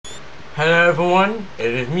Hello everyone,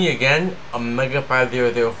 it is me again,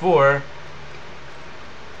 Omega5004,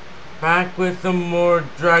 back with some more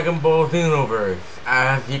Dragon Ball Xenoverse.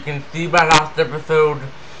 As you can see by last episode,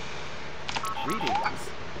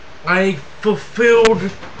 I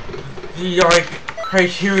fulfilled the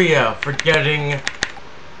criteria for getting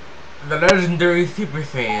the legendary Super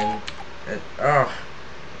Saiyan. And,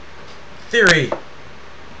 Siri, what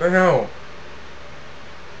the hell?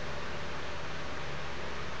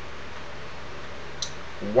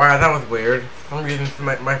 Wow, that was weird. For some reason,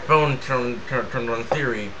 my phone turned on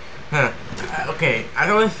Siri. Huh. Okay, as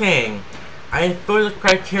I was saying, I fulfilled the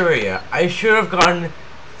criteria. I should have gotten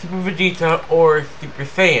Super Vegeta or Super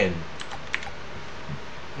Saiyan.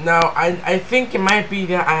 Now, I think it might be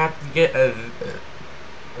that I have to get a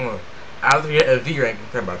Z ranking.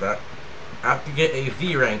 Sorry about that. I have to get a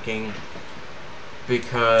Z ranking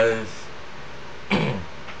because,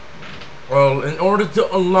 well, in order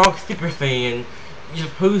to unlock Super Saiyan, you're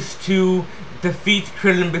supposed to defeat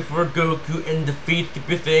Krillin before Goku and defeat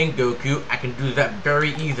Super Saiyan Goku. I can do that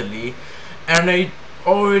very easily. And I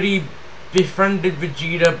already befriended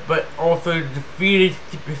Vegeta, but also defeated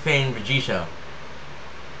Super Saiyan Vegeta.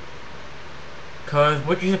 Because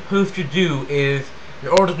what you're supposed to do is, in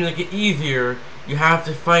order to make it easier, you have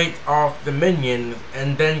to fight off the minions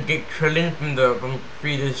and then get Krillin from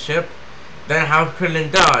Frieza's ship, then have Krillin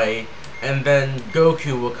die, and then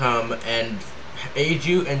Goku will come and aid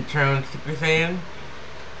you and turn Super Saiyan.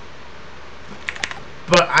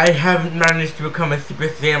 But I haven't managed to become a Super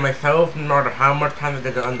Saiyan myself, no matter how much time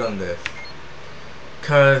I've undone this.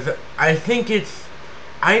 Cause I think it's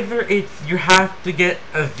either you have to get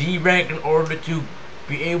a Z rank in order to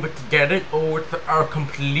be able to get it, or it's a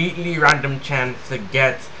completely random chance to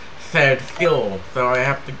get said skill. So I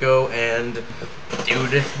have to go and do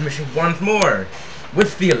this mission once more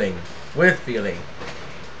with feeling.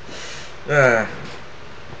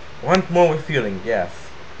 Once more with feeling, yes.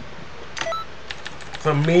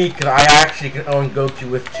 For me, because I actually can own Goku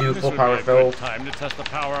with two full power cells. This would be a good time to test the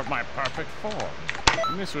power of my perfect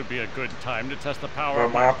form. This would be a good time to test the power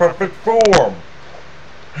of my perfect form.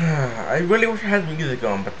 I really wish I had music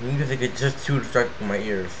on, but the music is just too distracting in my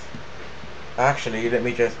ears. Actually, let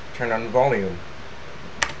me just turn on the volume.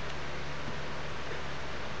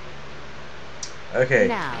 Okay.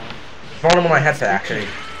 Now, volume on my headset, actually.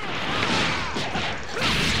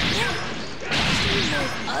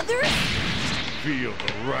 others? Feel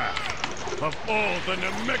the wrath of all the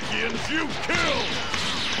Namekians you killed!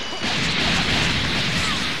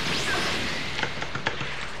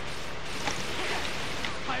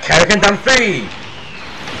 Kaioken done free!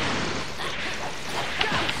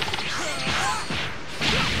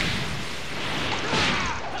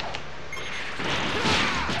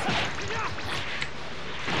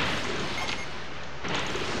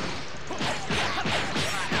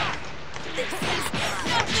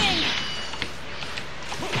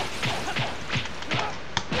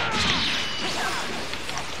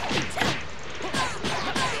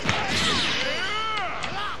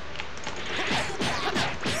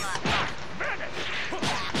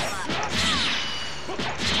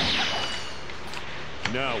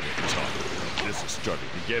 Now we're talking. This is starting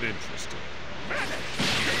to get interesting.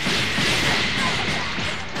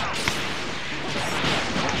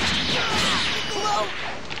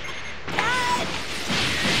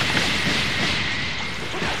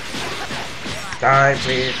 Die,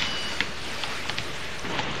 please.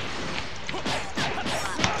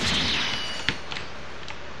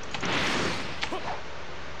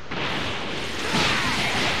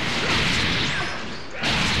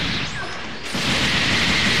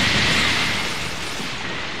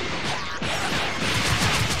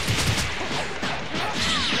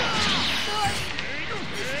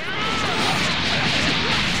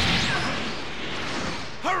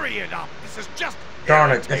 Hurry it up! This is just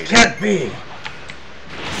Darn it, this can't be!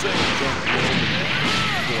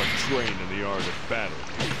 Trained in the art of battle.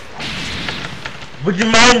 Would you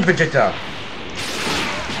mind, Vegeta?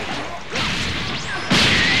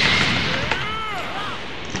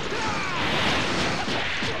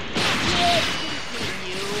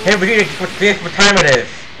 Hey Vegeta, what time it is?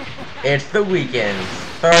 It's the weekend.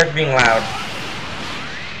 Sorry for being loud.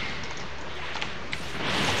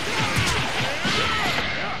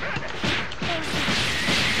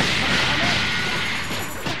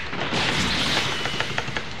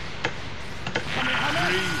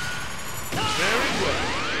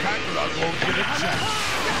 Won't get a chance.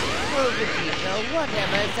 Well, Vegeta,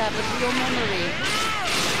 whatever has happened to your memory?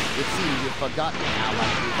 It seems you've forgotten how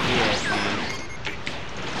much you feared me.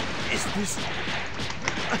 Is this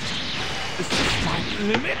my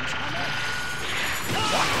limit?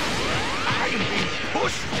 What?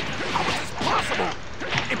 push! How is this possible?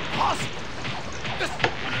 Impossible! This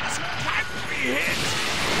can't be hit!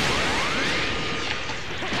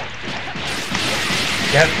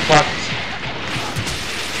 Get fucked.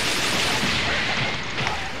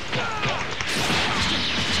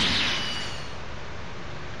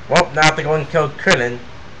 Well, now I have to go and kill Krillin,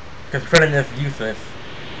 because Krillin is useless.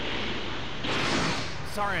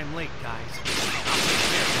 Sorry I'm late, guys. I'll take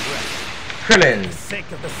care of the rest. Krillin! For the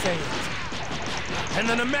sake of the Saiyans. And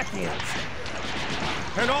the Namekians.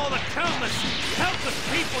 And all the countless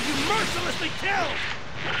people you mercilessly killed!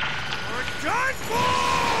 We're done for!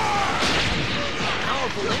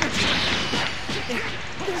 Powerful energy.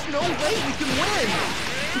 There's no way we can win.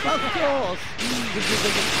 Of course.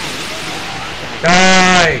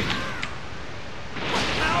 Die! What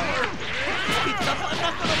power? Speaks up, I'm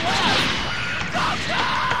not gonna last.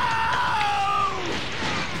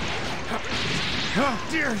 How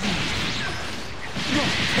dare you!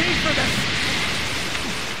 You'll pay for this!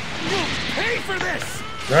 You'll pay for this!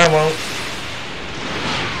 No, I won't.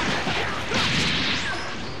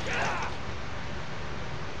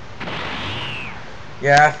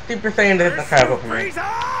 Yeah, Super Saiyan doesn't have for me.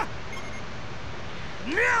 Frieza!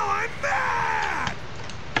 Now I'm mad!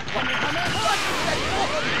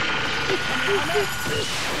 This is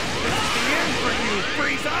the end for you,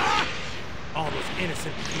 Frieza! All those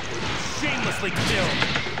innocent people you shamelessly killed!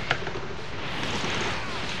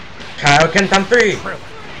 Kaioken Time 3! Krillin,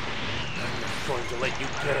 I'm not going to let you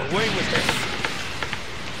get away with this!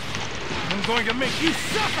 I'm going to make you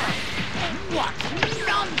suffer! What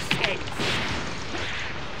nonsense!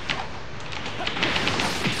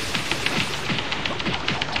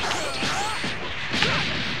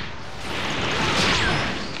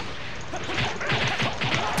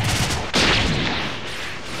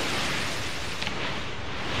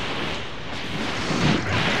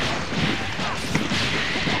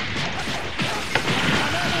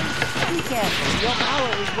 Be careful, your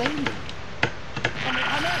power is waning.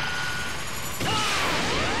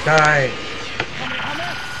 Die!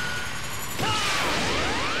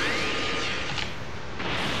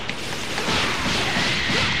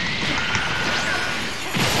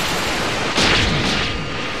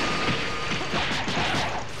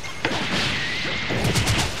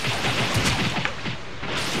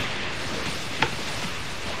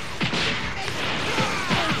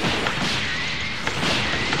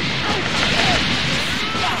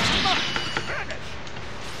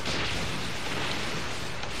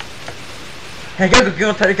 Hey,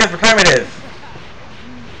 guess what time it is?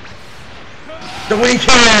 The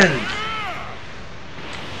weekend!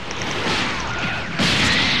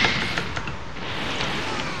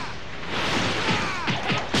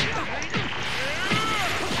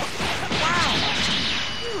 Wow!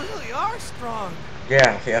 You really are strong!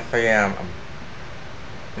 Yes, yes I am.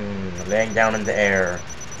 I'm laying down in the air.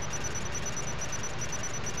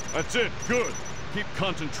 That's it, good. Keep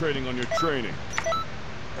concentrating on your training.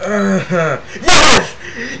 Yes!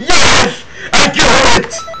 Yes! I got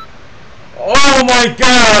it! Oh my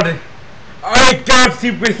god! I got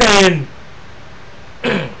Super Saiyan!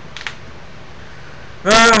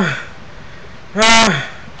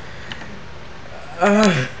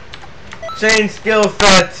 Change skill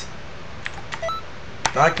set!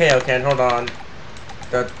 Okay, okay, hold on.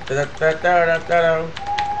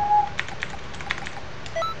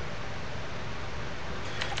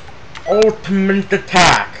 Ultimate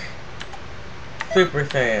attack! Super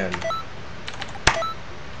Saiyan.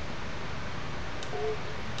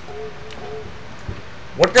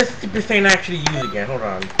 What does Super Saiyan actually use again? Hold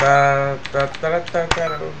on.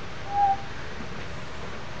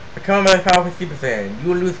 Become a powerful Super Saiyan. You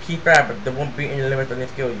will lose key fat, but there won't be any limit on your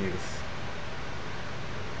skill use.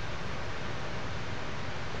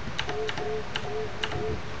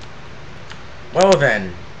 Well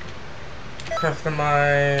then.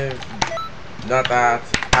 Customize. Not that.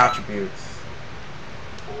 Attributes.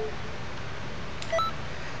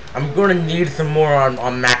 I'm gonna need some more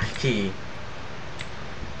on Max T.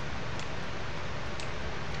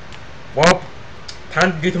 Well,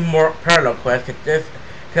 time to do some more parallel quests, because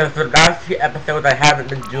for the last few episodes I haven't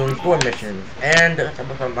been doing story missions, and this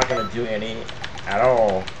episode I'm not gonna do any at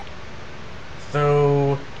all.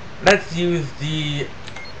 So, let's use the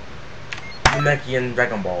Namekian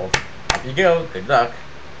Dragon Balls. Off you go, good luck.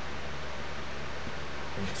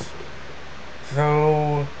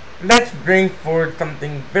 So, let's bring forward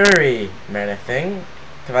something very menacing,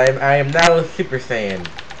 because I am now a Super Saiyan.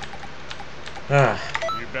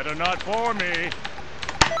 You better not bore me.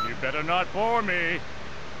 You better not bore me.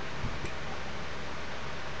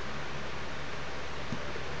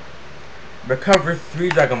 Recover 3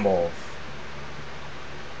 Dragon Balls.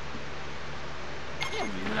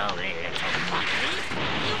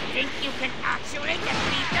 think you can actually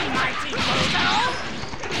defeat the mighty Bozo?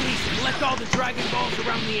 Please collect all the Dragon Balls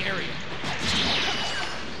around the area.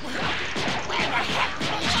 Where the heck do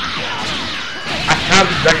you hide? I have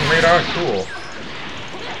the Dragon Radar, cool.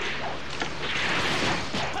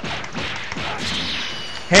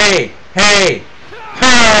 Hey! Hey!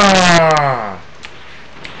 Ha!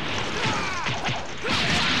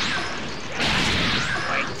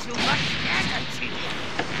 Way too much energy.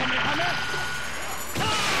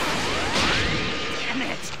 Damn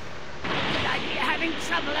it! How could I be having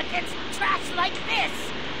trouble against trash like this?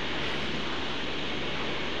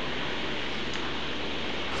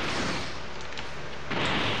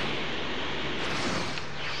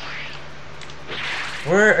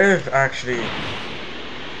 Where is actually?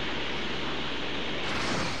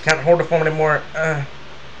 Can't hold the phone anymore.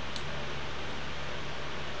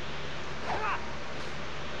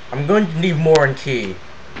 I'm going to need more in key.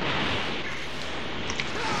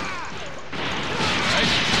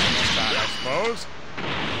 I suppose.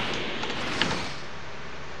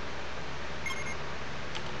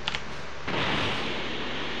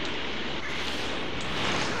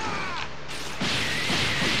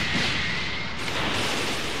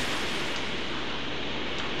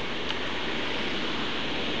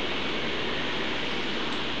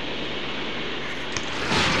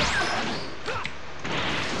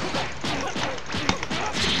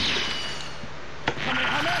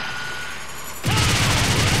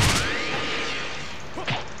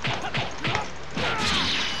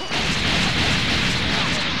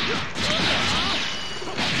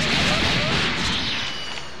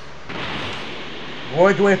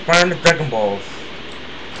 Where do I find the Dragon Balls?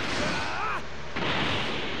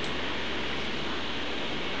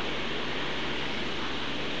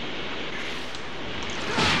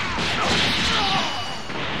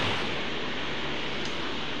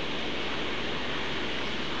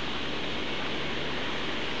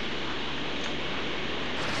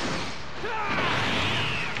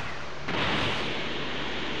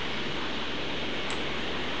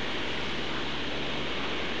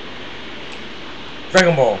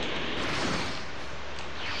 Dragon Ball.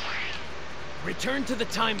 Return to the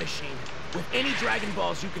time machine with any Dragon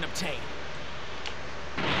Balls you can obtain.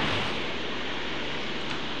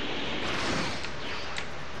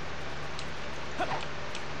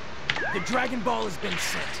 The Dragon Ball has been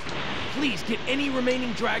sent. Please get any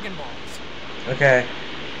remaining Dragon Balls. Okay.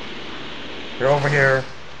 They're over here.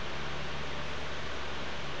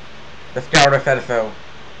 The scouter said so.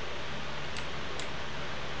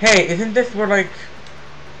 Hey, isn't this where, like,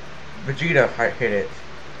 Vegeta hit it?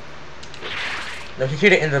 No, he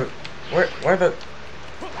hit it in the... Where the...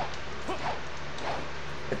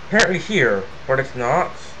 It's apparently here, but it's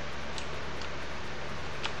not.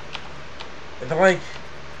 Is it, like...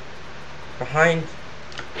 behind...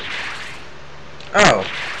 Oh.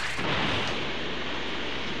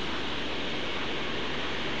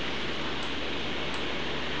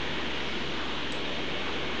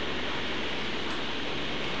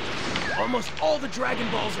 Almost all the Dragon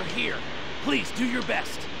Balls are here. Please do your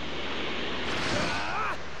best.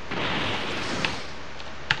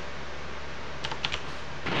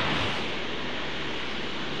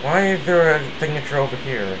 Why is there a signature over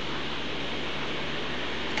here?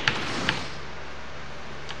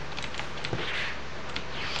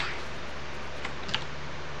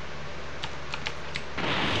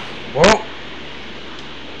 Whoa!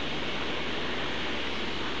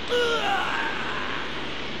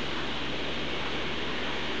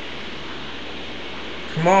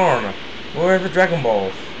 Come on! Where are the Dragon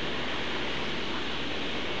Balls?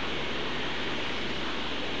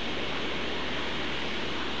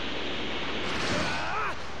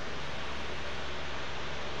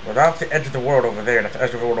 Well, that's the edge of the world over there. That's the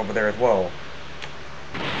edge of the world over there as well.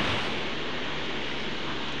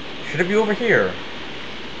 Should it be over here?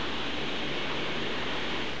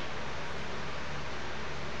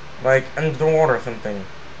 Like, under the water or something.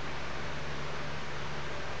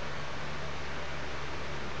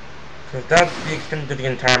 Because that's the extent of the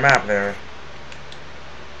entire map there.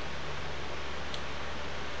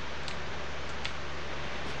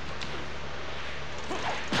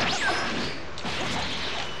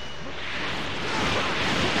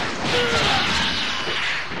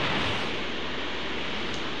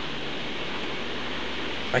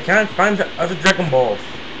 I can't find the other Dragon Balls.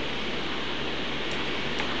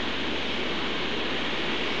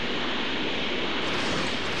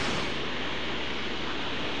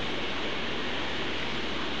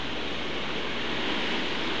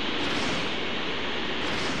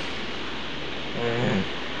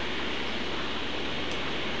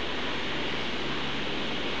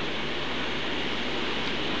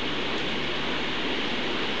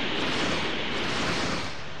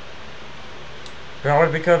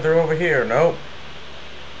 Probably because they're over here. Nope.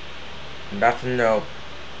 That's a nope.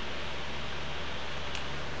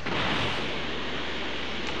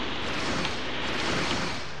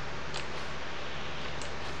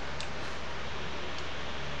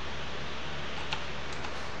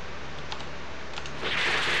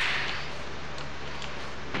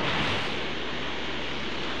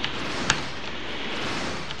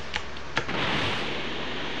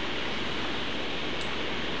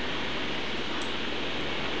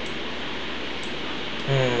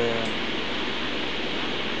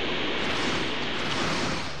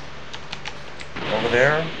 Over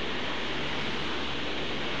there.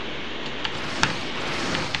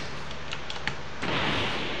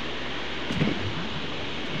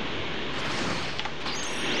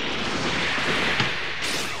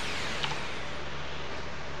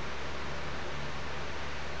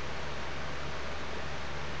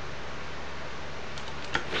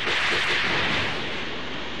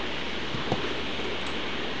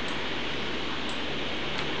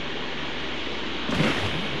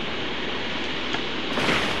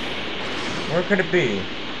 Where could it be?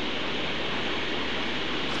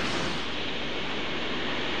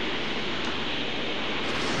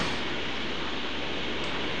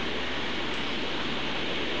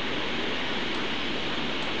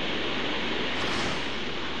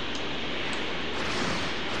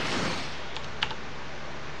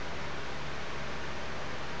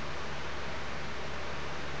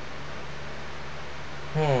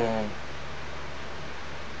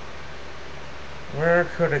 Where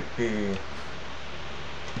could it be?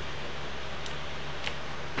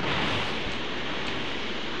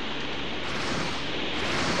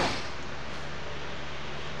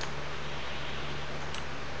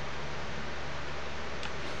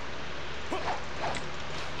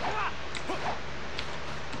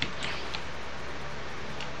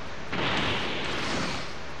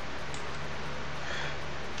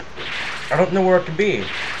 I don't know where it could be.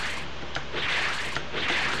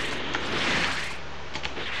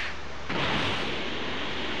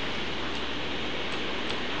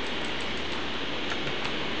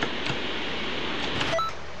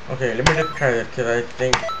 Okay, let me just try this because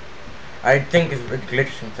I think it's a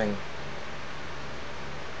glitching thing.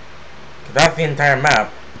 Cause that's the entire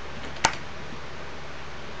map.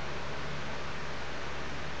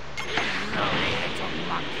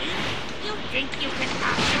 You think you can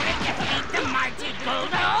actually defeat the mighty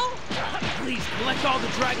Goldo? Please collect all the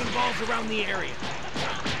Dragon Balls around the area.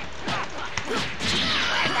 Where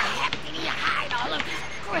the heck did he hide all of this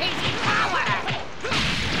crazy power?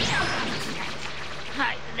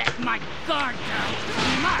 I let my guard down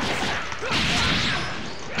too much.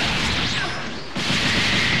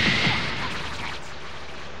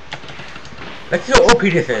 Let's see how OP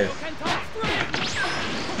this is. Can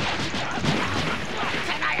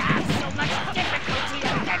I have so much difficulty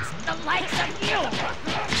against the likes of you?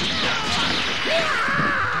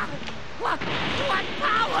 What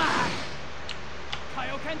power?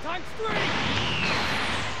 Kaioken times 3!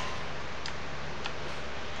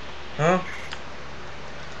 Huh?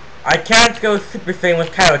 I can't go Super Saiyan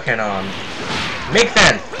with Kaioken on. Makes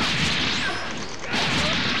sense.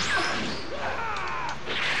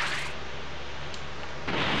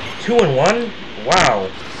 Two in one? Wow.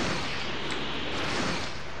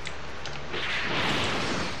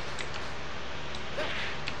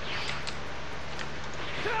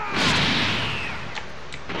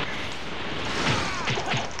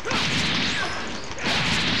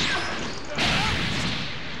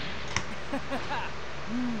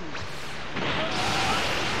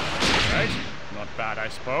 Not bad, I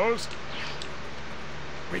suppose.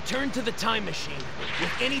 Return to the time machine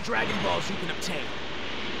with any Dragon Balls you can obtain.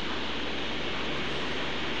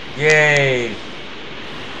 Yay.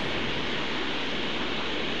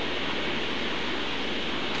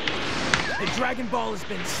 The Dragon Ball has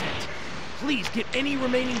been sent. Please get any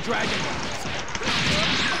remaining Dragon Balls.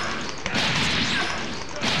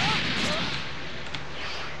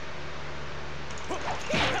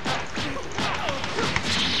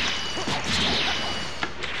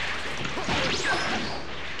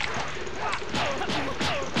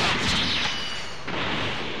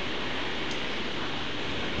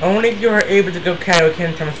 Only if you are able to go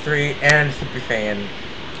Kaioken times 3 and Super Saiyan.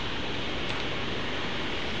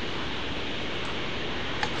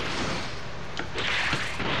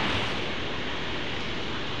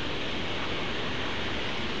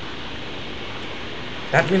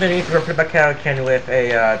 That means I need to replace my Kaioken with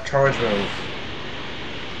a charge move.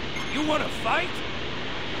 You wanna fight?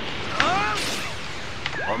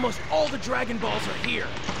 Almost all the Dragon Balls are here.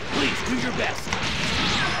 Please do your best.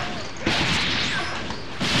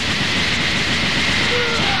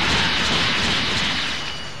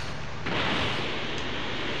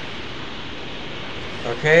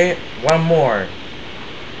 Okay, one more.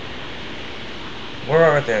 Where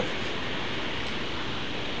are they?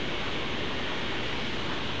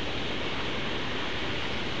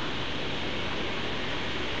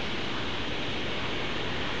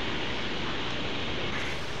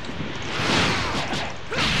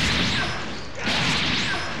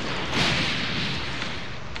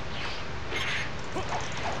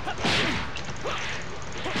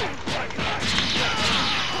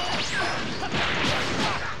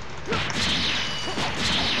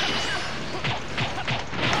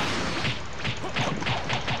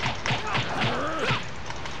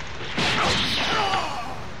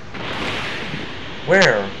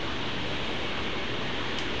 Where?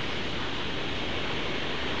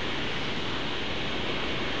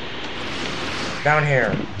 Down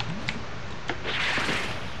here.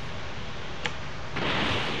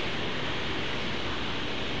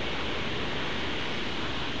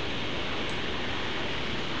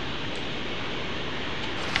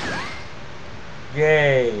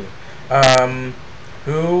 Yay.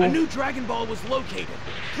 Who? A new Dragon Ball was located.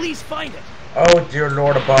 Please find it. Oh, dear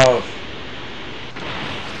Lord above.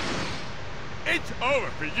 It's over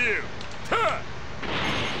for you. Tuh!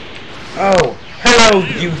 Oh, hello,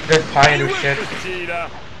 useless pile You of with shit. Vegeta.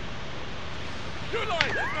 You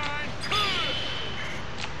like mine?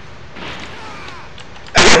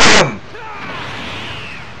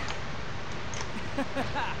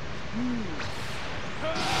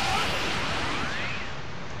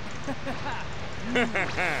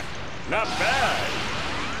 Not bad.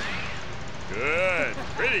 Good.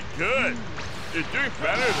 Pretty good. You're doing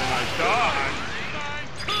better than I thought.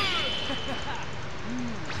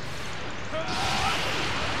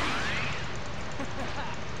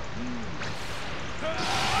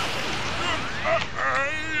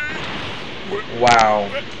 Wow.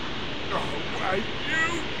 Why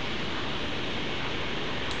you?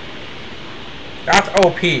 That's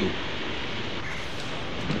OP.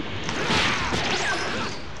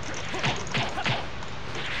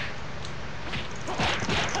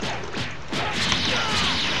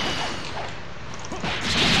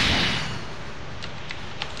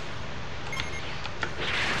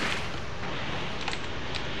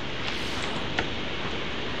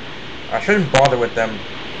 I shouldn't bother with them.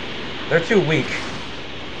 They're too weak.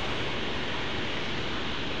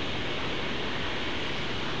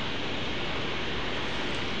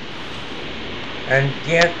 And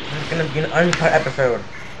yeah, this is gonna be an uncut episode.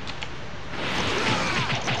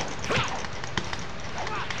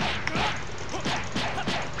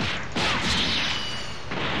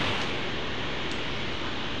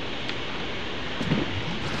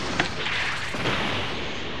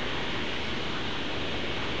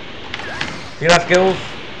 See that skills?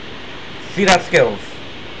 See that skills?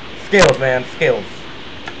 Skills, man, skills.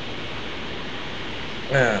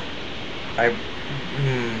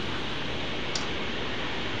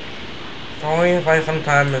 Only if I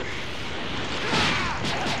sometimes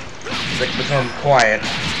like become quiet.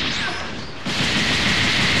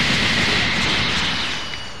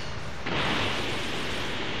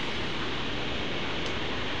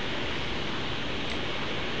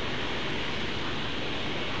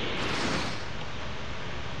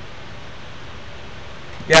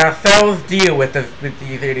 Yeah, cells deal with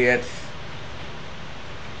these idiots.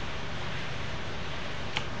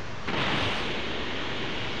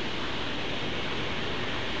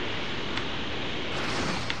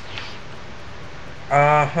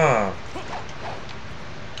 Uh-huh.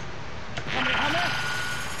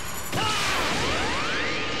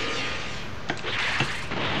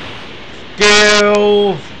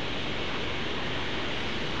 Skills!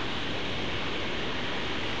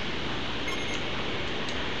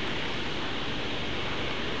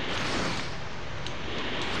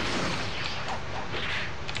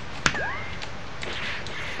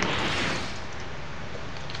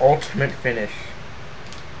 Ultimate finish.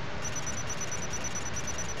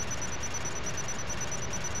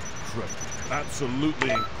 Absolutely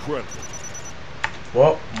incredible.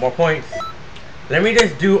 Well, more points. Let me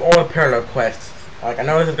just do all the parallel quests. Like, I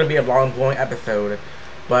know this is gonna be a long, blowing episode,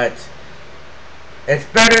 but it's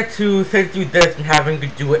better to sit through this than having to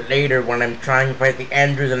do it later when I'm trying to fight the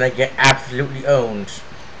Andrews and I get absolutely owned.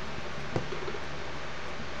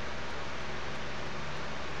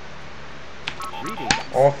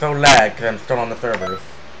 Also lag, because I'm still on the servers.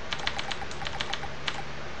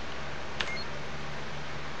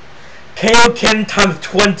 KO10 times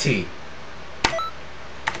 20.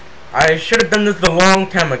 I should have done this a long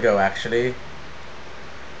time ago, actually.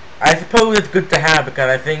 I suppose it's good to have because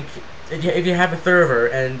I think if you have a server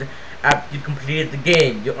and after you completed the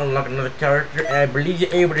game, you unlock another character, and I believe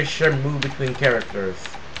you're able to share moves between characters.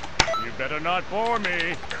 You better not bore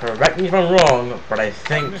me. Correct me if I'm wrong, but I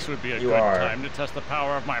think This would be a you good are. time to test the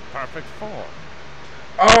power of my perfect form.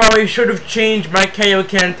 Oh, I should have changed my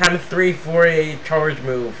Kaioken times 3 for a charge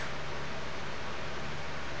move.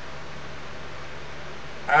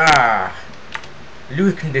 Ah.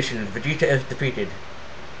 Lose conditions. Vegeta is defeated.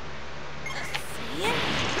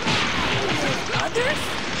 Others?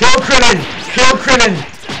 Kill Krillin! Kill Krillin!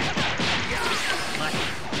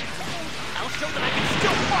 I'll show that I can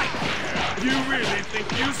still fight! You really think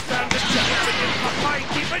you stand a chance against A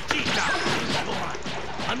mighty Vegeta! Come on,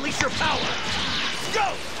 unleash your power! Go!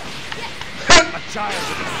 a child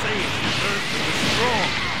of the Saiyan deserves to be strong?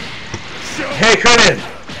 Show Hey Krillin!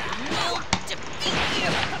 We'll defeat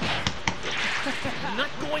you! I'm not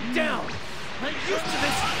going down! I'm used to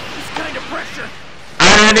this kind of pressure!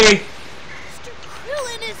 Irony! Mr.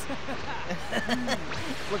 Krillin is...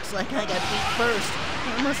 Looks like I got beat first.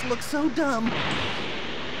 I must look so dumb.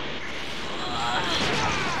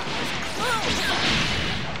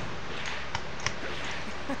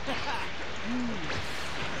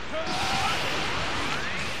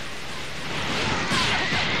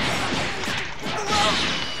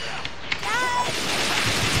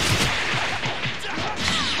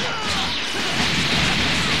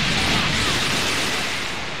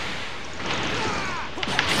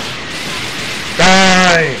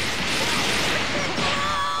 Die!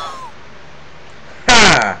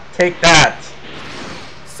 Ha! Take that!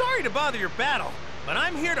 Sorry to bother your battle, but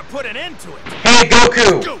I'm here to put an end to it. Hey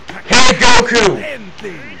Goku! Hey Goku! End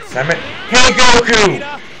things! Damn it! Hey Goku!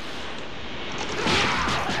 Vegeta,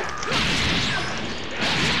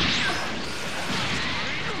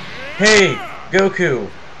 Hey Goku!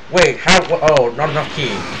 Wait, how? Oh, not enough ki.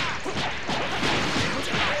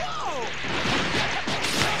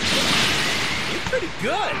 you're pretty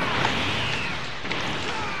good.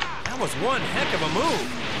 That was one heck of a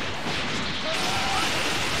move.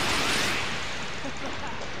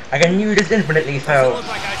 I can use this infinitely, Doesn't so. look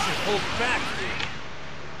like I should hold back.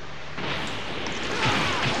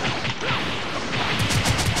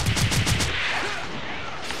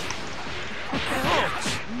 Ouch.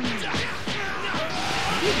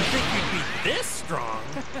 I didn't think you'd be this strong.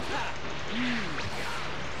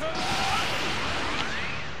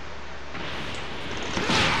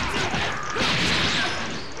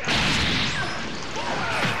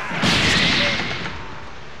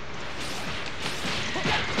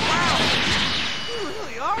 You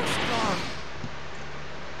really are strong.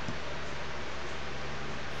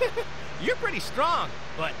 You're pretty strong,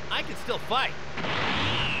 but I can still fight.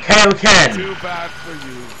 Kaioken! Too bad for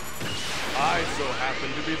you. I so happen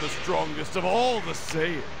to be the strongest of all the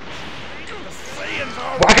Saiyans. The Saiyans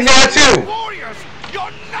are Well, I can do that too! warriors!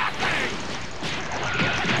 You're nothing!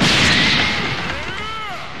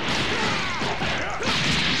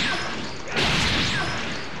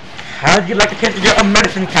 How'd you like to taste your own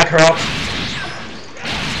medicine, Kakarot?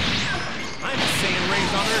 I'm a Saiyan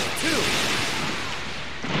raised on Earth too.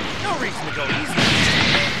 No reason to go easy.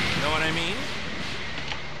 Know what I mean?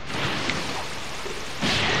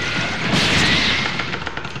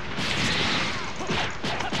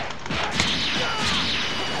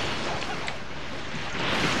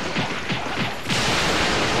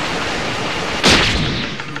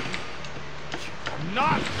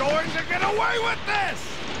 Not going to get away with this!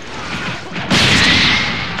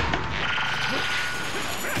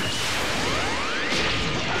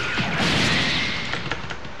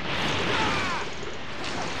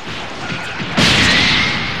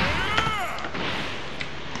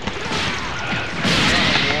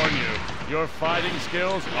 I warn you, your fighting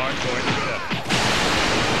skills aren't going to cut it.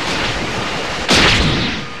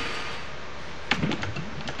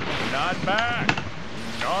 Not bad.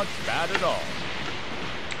 Not bad at all.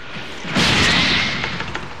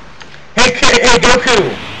 Hey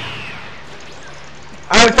Goku!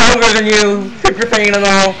 I was stronger than you! Super Saiyan and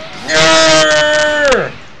all!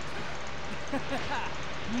 Yeah!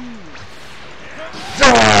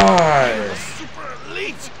 Die! Super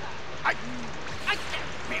elite! I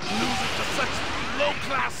can't be losing to such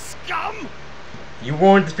low-class scum! You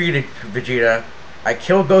weren't defeated, Vegeta. I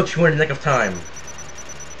killed Goku in the nick of time.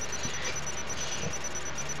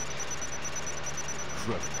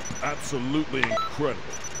 Incredible. Absolutely incredible.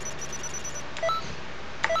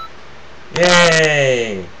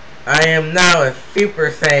 Yay! I am now a Super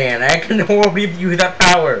Saiyan. I can no longer use that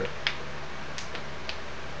power.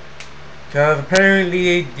 Because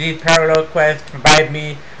apparently the parallel quests provide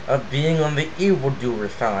me of being on the evildoer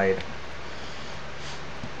side.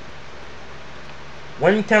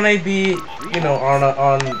 When can I be, you know,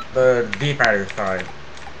 on the D-fighter side?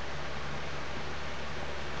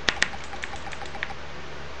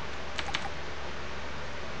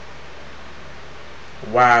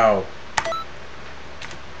 Wow.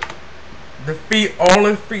 Defeat all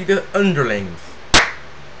defeated underlings.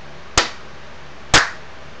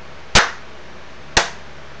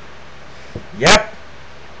 Yep.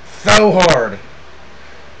 So hard.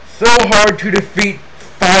 So hard to defeat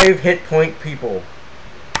 5 hit point people.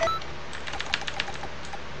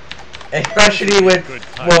 Especially with,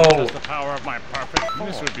 well, the power of my perfect.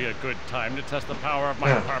 This would be a good time to test the power of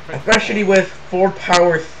my perfect. especially with full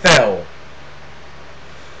power cell.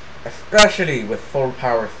 Especially with full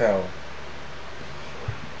power cell.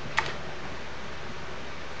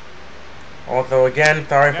 Also, again,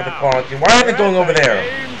 sorry for the quality. Why are they going over there?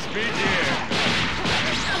 Games begin.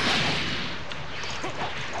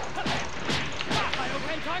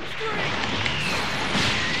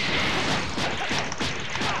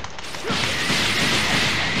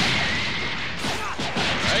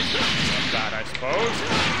 That, I suppose.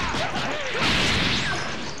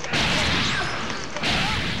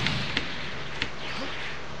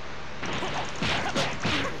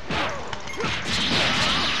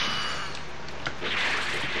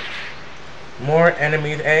 More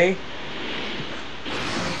enemies, eh?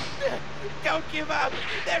 Don't give up!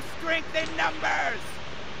 There's strength in numbers!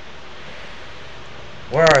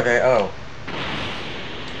 Where are they? Oh.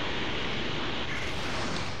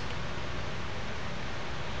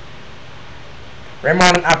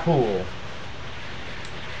 Raymond Apul.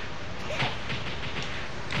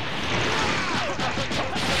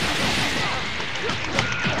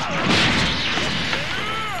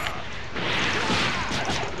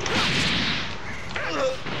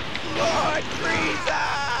 Lord Frieza!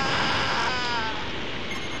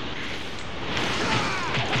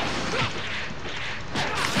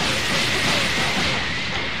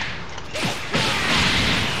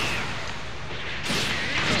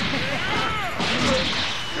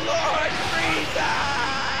 Lord Frieza!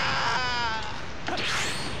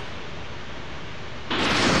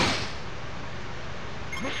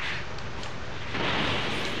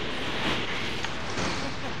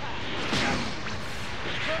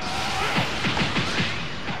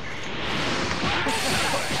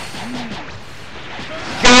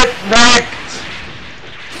 Get wrecked!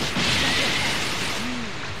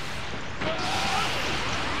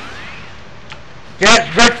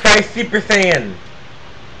 Get wrecked by Super Saiyan!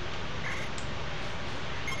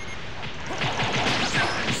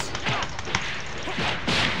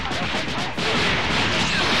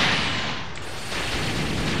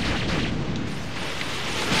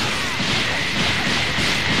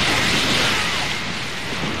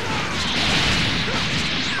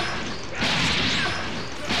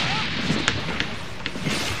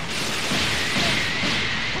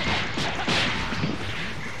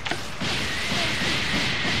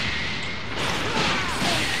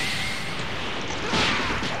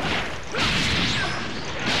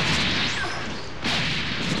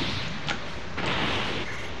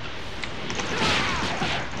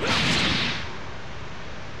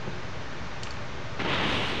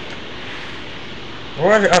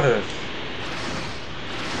 Where are the others?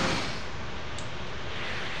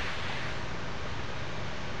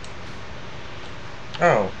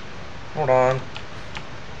 Oh. Hold on.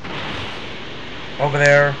 Over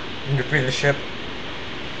there. You can free the ship.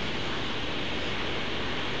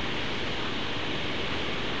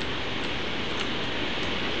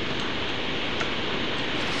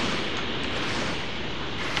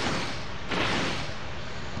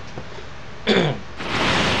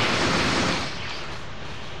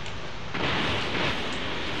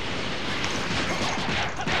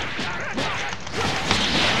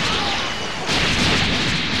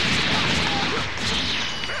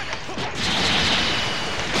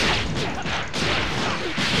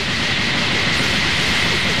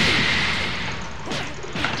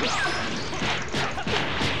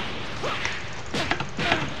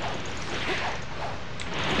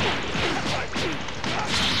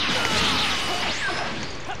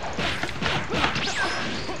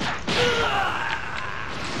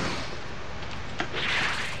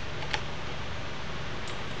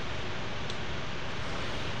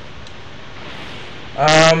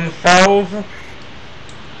 Salve.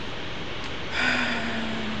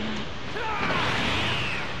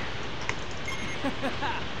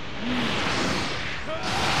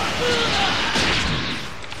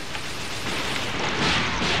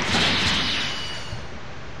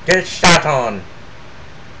 Get shot on.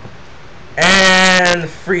 And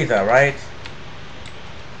Frieza, right?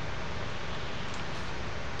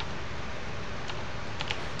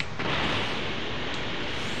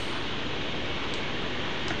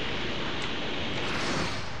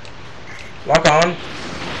 Lock on.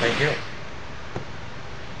 Thank you.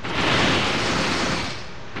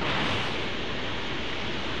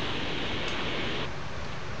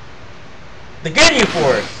 The Ginyu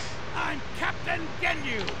Force! I'm Captain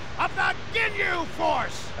Ginyu of the Ginyu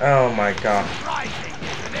Force! Oh my god. Surprising,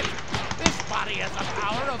 isn't it? This body has a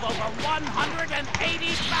power of over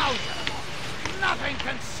 180,000. Nothing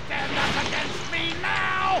can stand up against me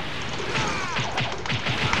now!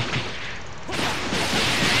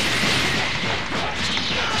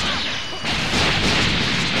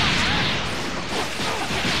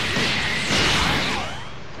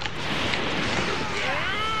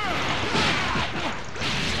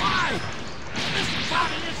 Why? This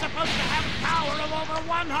body is supposed to have power of over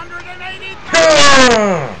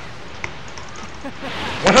 180,000!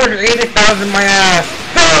 180,000 my ass!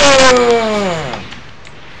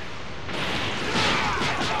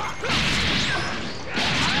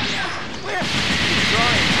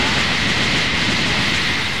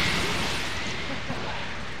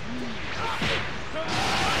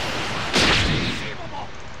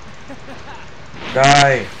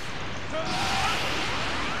 Die!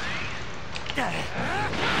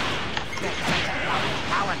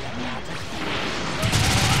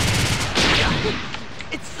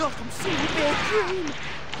 It's circumcision their dream.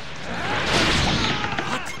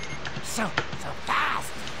 What? So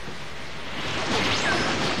fast!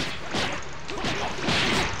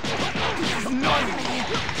 This is not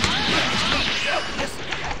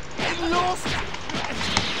It lost.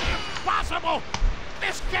 Impossible!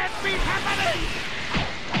 This can't be happening!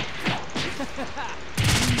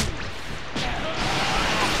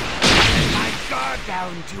 My guard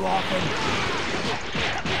down too often.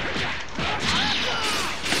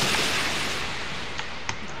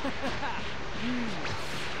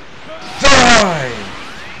 Die!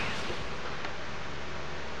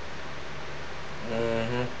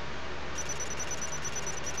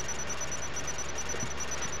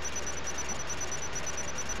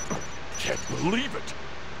 Can't believe it.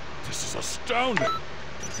 This is astounding.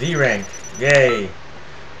 Z rank. Yay.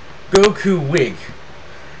 Goku wig.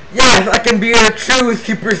 Yes, I can be a true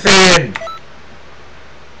Super Saiyan!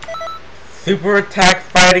 Super attack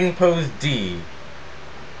fighting pose D.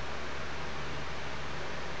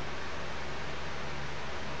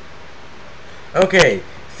 Okay,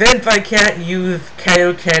 since I can't use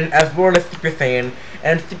Kaioken as well as Super Saiyan,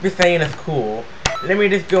 and Super Saiyan is cool, let me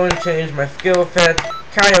just go and change my skill set.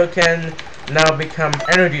 Kaioken now becomes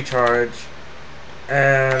Energy Charge,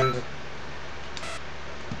 and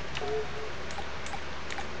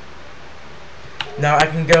now I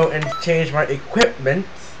can go and change my equipment.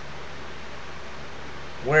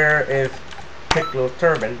 Where is Piccolo's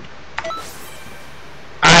turban?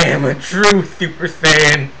 I am a true Super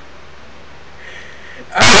Saiyan!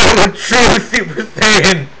 I am a true Super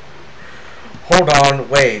Saiyan! Hold on,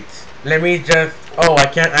 wait. Let me just... Oh, I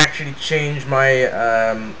can't actually change my,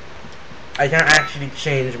 I can't actually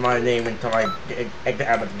change my name until I get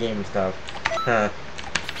out of the game and stuff. Huh.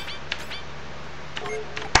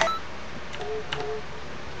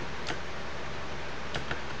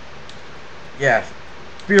 Yes.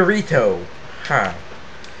 Burrito. Huh.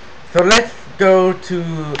 So let's go to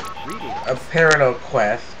a parallel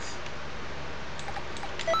quest.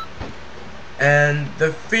 And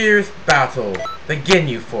the fierce battle. The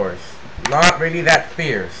Ginyu Force. Not really that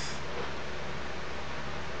fierce.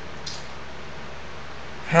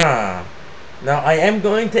 Huh. Now I am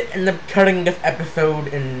going to end up cutting this episode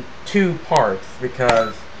in 2 parts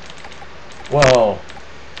because, well,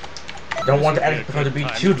 don't want the episode to be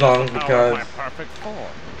too long because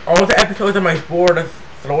all the episodes on my board are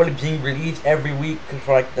slowly being released every week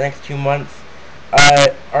for like the next 2 months.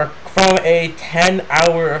 Are from a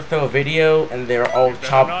 10-hour or so video, and they're all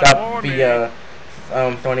chopped up via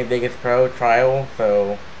Sony Vegas Pro trial.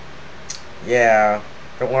 So yeah,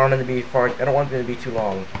 I don't want them to be too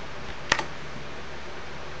long.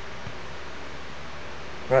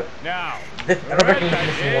 But Now, I don't reckon this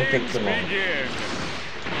mission won't take too long.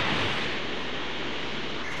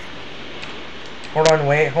 Hold on,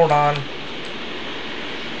 wait, hold on.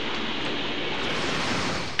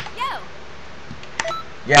 Yo!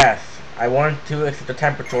 Yes, I want to accept the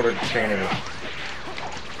temperature training.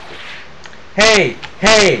 Hey!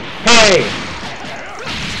 Hey! Hey!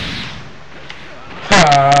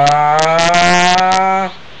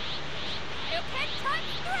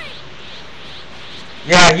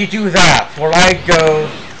 Yeah, you do that, while I go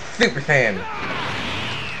Super Saiyan.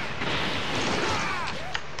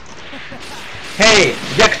 Hey,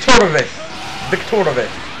 Victorovich.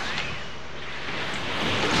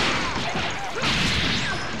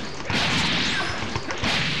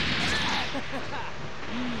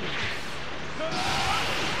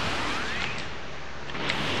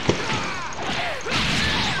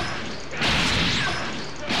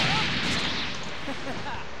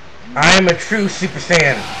 I am a true Super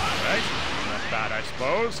Saiyan. Right? Not bad, I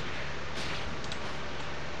suppose.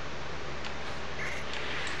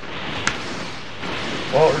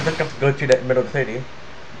 Well, we're just gonna go to that middle city.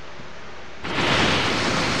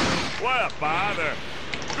 What a bother.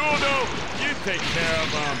 Gordo, you take care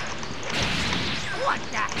of them. What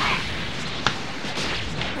the heck?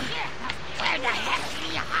 Where the heck do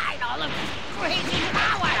you hide all of this crazy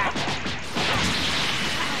power?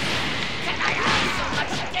 Can I have so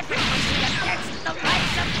much difficulty against the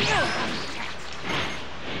likes of you?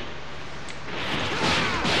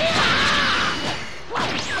 What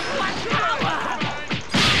power?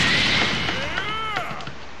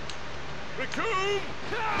 Raccoon!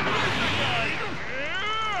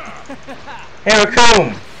 Hey, Raccoon!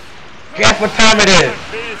 Guess what time it is?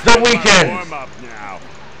 The weekend! Warm up now.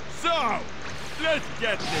 So, let's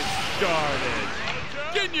get this started.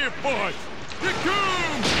 Get your force!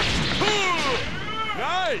 Raccoon! Pull!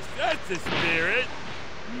 Nice, that's the spirit.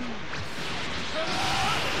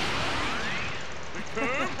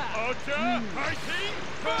 Raccoon, Ultra, Fighting,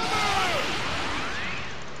 Bomber!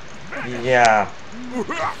 Yeah.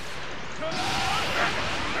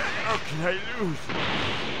 How can I lose?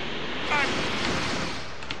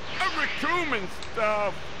 I'm Raccoon and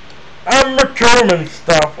stuff. I'm Raccoon and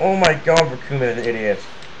stuff. Oh my god, Raccoon is an idiot.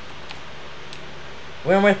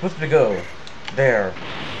 Where am I supposed to go? There.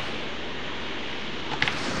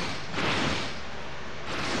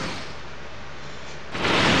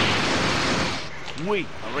 We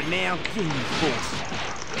are renowned Ginyu Force.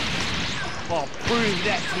 I'll prove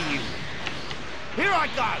that to you. Here I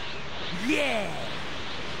go! Yeah!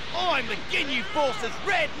 I'm the Ginyu Force's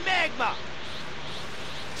Red Magma!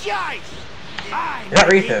 Jace! I'm Not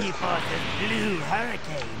the racist. Ginyu Force's Blue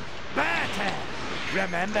Hurricane. Batter!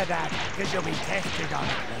 Remember that, because you'll be tested on it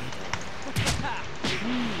later.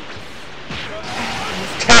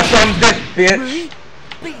 Tap on this, bitch!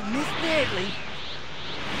 Beating this badly.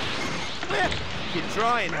 You're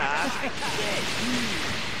trying hard.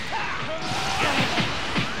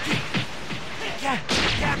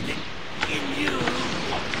 Captain, in you.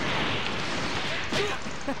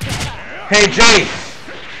 Hey, Jace!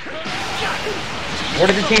 What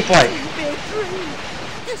does it taste like?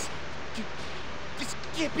 This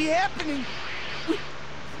can't be happening.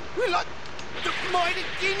 We're like the mighty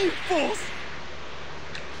Ginyu Force.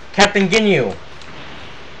 Captain Ginyu.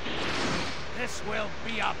 This will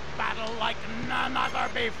be a battle like none other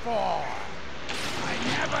before. I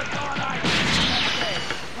never thought I'd be this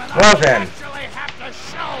when Well I then. actually have to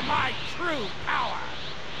show my true power.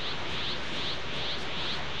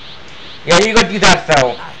 Yeah, you go do that,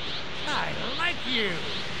 though. I like you.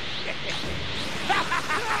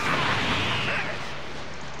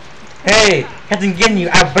 Hey, Captain Ginyu,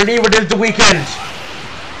 I believe it is the weekend.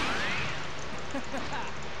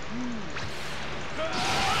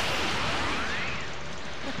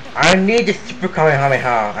 I need the Super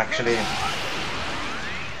Kamehameha, actually.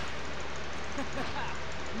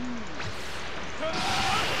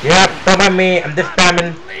 Yep, don't mind me, I'm just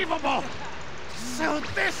spamming. Unbelievable. So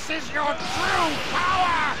this is your true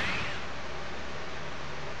power.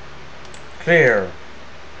 Clear.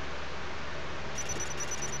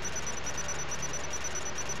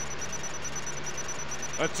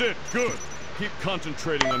 That's it, good. Keep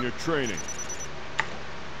concentrating on your training.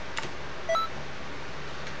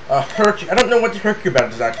 I don't know what the Hercule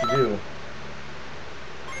badges actually do.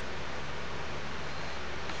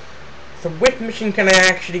 So which mission can I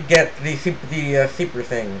actually get the super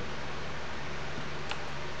thing?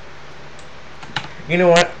 You know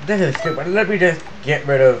what? This is stupid. Let me just get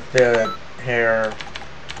rid of the hair.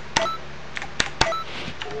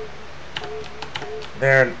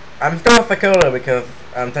 There. I'm still a Piccolo because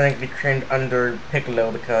I'm technically trained under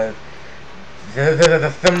Piccolo because there's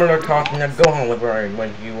a similar costume that Gohan was wearing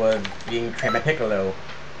when he was being trained by Piccolo.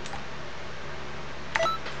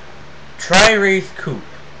 Tri-Race Coupe.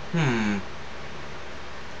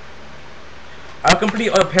 I'll complete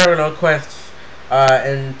all the parallel quests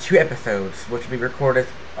in 2 episodes, which will be recorded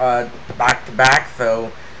back to back,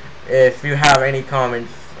 so if you have any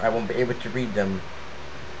comments, I won't be able to read them.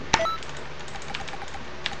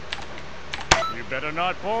 You better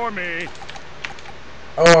not bore me.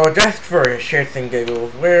 Oh, just for shits and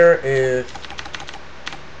giggles, where is...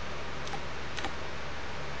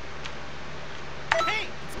 Hey,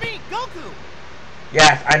 it's me, Goku!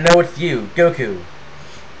 Yes, I know it's you, Goku.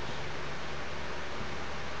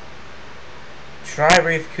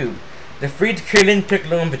 Tri-Race Coupe. Defeat Krillin,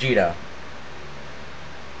 Piccolo, and Vegeta.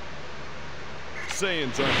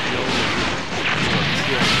 Saiyans aren't the only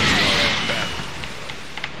battle.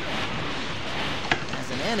 As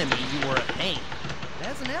an enemy, you were a pain.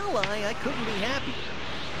 As an ally, I couldn't be happier.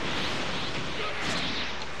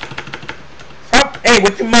 Stop! Hey,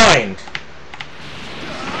 what's your mind?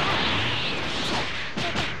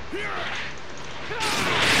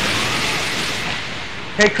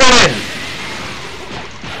 Hey, Cohen!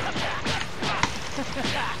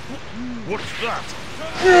 What's that?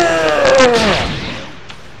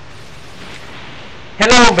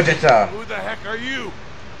 Hello, Vegeta! Who the heck are you?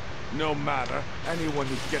 No matter, anyone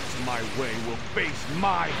who gets in my way will face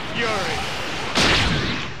my fury.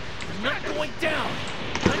 I'm not going down.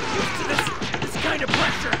 I'm used to this kind of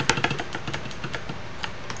pressure.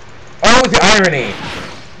 Oh, the irony!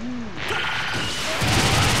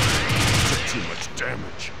 Took too much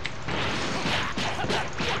damage.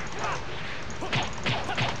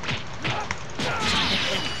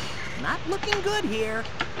 Not looking good here.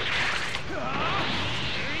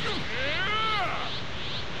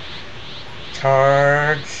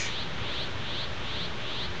 Charge.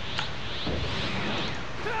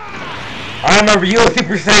 I'm a real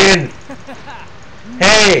Super Saiyan!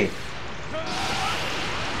 Hey!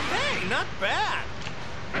 Hey, not bad.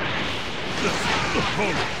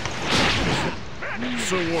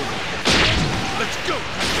 So ordered. Let's go!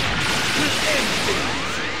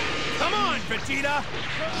 Come on, Vegeta.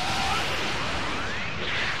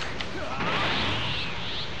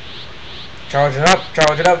 Charge it up,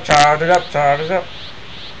 charge it up, charge it up, charge it up.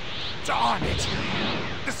 Darn it!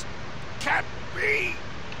 This can't be!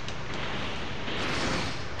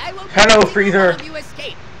 I will Hello, Freezer. You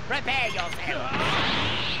escape. Prepare yourself.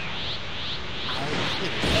 I'll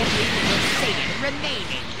kill every little Saiyan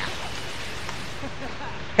remaining.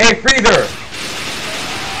 Hey, Freezer!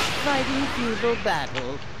 Fighting feeble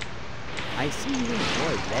battle. I see you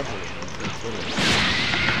enjoy reveling in futility.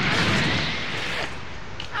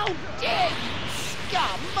 How dare you,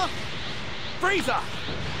 scum! Frieza!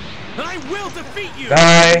 I will defeat you!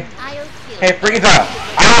 Die! I'll kill Hey, Frieza!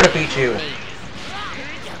 I will defeat you!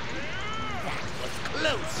 That was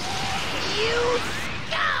close! You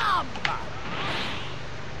scum!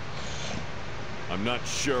 I'm not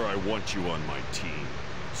sure I want you on my team.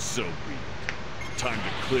 So be it. Time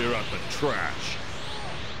to clear out the trash.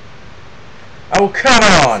 Oh, come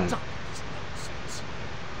on! Stop this nonsense.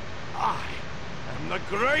 I am the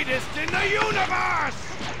greatest in the universe!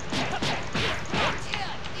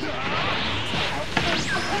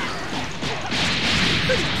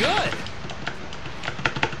 Pretty good.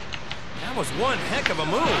 That was one heck of a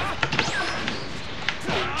move.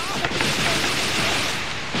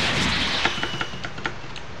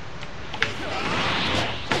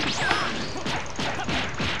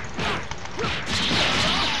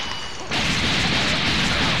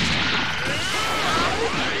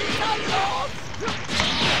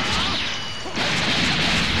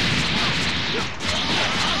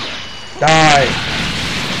 Die!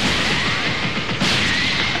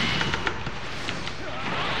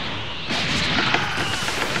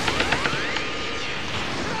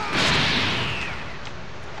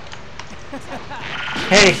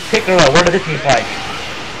 Hey, Piccolo, what does this taste like?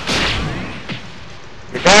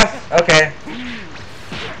 Your boss? Okay.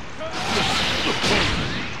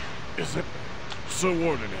 Is it so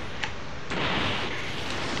ordinary?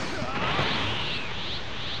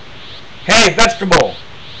 Hey, vegetable!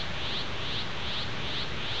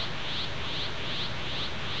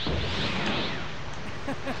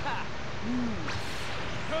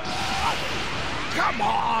 Come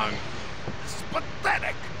on! This is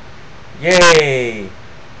pathetic! Yay!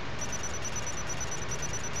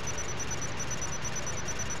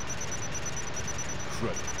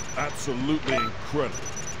 Incredible. Absolutely incredible.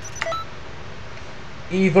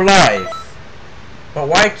 Evil eyes. But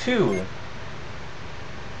why two?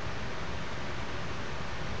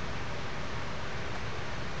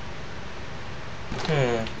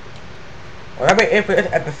 Well, that'll be it for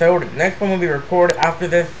this episode. The next one will be recorded after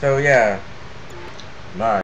this, so yeah. Bye.